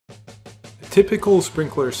typical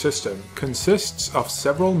sprinkler system consists of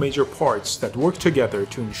several major parts that work together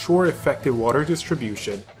to ensure effective water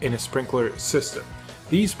distribution in a sprinkler system.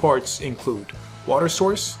 These parts include water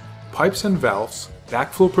source, pipes and valves,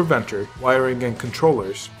 backflow preventer, wiring and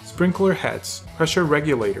controllers, sprinkler heads, pressure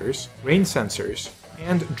regulators, rain sensors,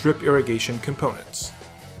 and drip irrigation components.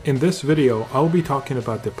 In this video, I'll be talking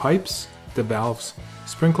about the pipes, the valves,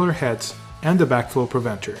 sprinkler heads, and the backflow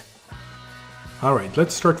preventer. Alright,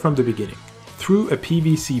 let's start from the beginning. Through a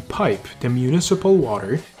PVC pipe, the municipal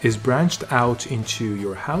water is branched out into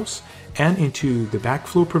your house and into the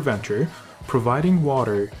backflow preventer, providing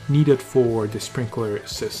water needed for the sprinkler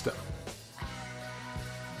system.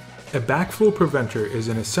 A backflow preventer is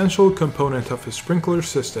an essential component of a sprinkler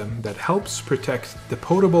system that helps protect the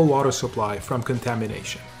potable water supply from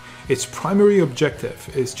contamination. Its primary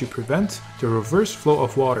objective is to prevent the reverse flow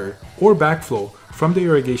of water or backflow from the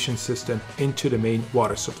irrigation system into the main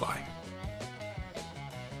water supply.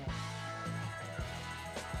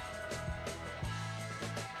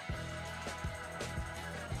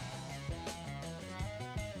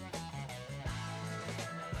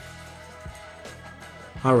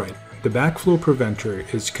 Alright, the backflow preventer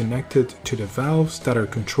is connected to the valves that are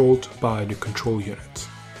controlled by the control unit.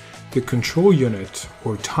 The control unit,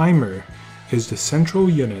 or timer, is the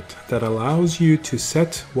central unit that allows you to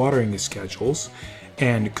set watering schedules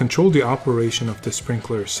and control the operation of the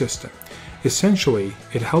sprinkler system. Essentially,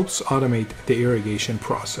 it helps automate the irrigation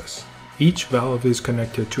process. Each valve is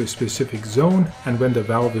connected to a specific zone, and when the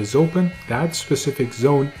valve is open, that specific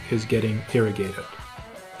zone is getting irrigated.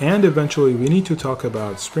 And eventually we need to talk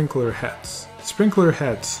about sprinkler heads. Sprinkler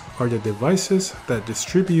heads are the devices that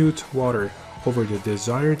distribute water over the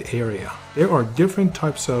desired area. There are different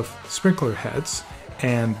types of sprinkler heads,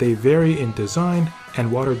 and they vary in design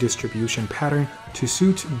and water distribution pattern to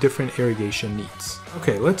suit different irrigation needs.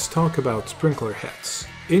 Okay, let's talk about sprinkler heads.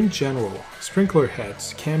 In general, sprinkler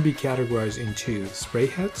heads can be categorized into spray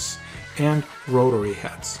heads and rotary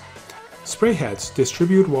heads. Spray heads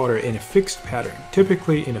distribute water in a fixed pattern,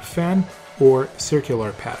 typically in a fan or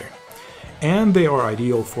circular pattern, and they are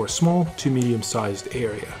ideal for small to medium-sized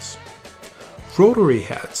areas. Rotary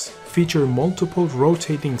heads feature multiple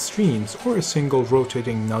rotating streams or a single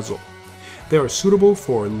rotating nozzle. They are suitable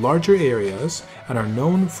for larger areas and are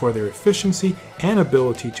known for their efficiency and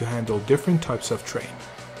ability to handle different types of terrain.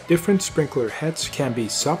 Different sprinkler heads can be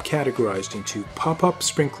subcategorized into pop-up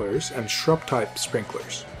sprinklers and shrub-type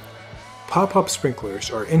sprinklers. Pop-up sprinklers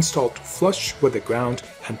are installed flush with the ground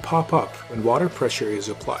and pop up when water pressure is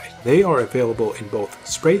applied. They are available in both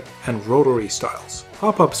spray and rotary styles.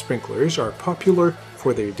 Pop-up sprinklers are popular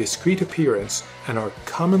for their discreet appearance and are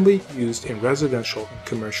commonly used in residential and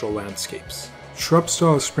commercial landscapes.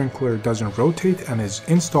 Shrub-style sprinkler doesn't rotate and is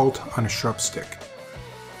installed on a shrub stick.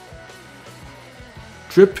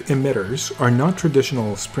 Drip emitters are not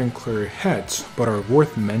traditional sprinkler heads but are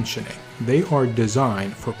worth mentioning. They are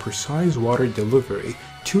designed for precise water delivery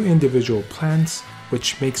to individual plants,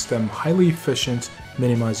 which makes them highly efficient,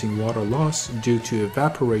 minimizing water loss due to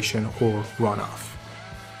evaporation or runoff.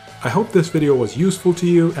 I hope this video was useful to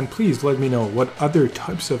you, and please let me know what other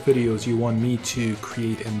types of videos you want me to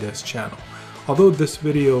create in this channel. Although this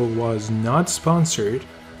video was not sponsored,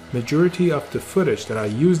 majority of the footage that I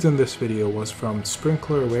used in this video was from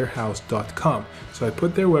sprinklerwarehouse.com, so I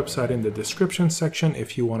put their website in the description section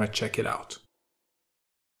if you want to check it out.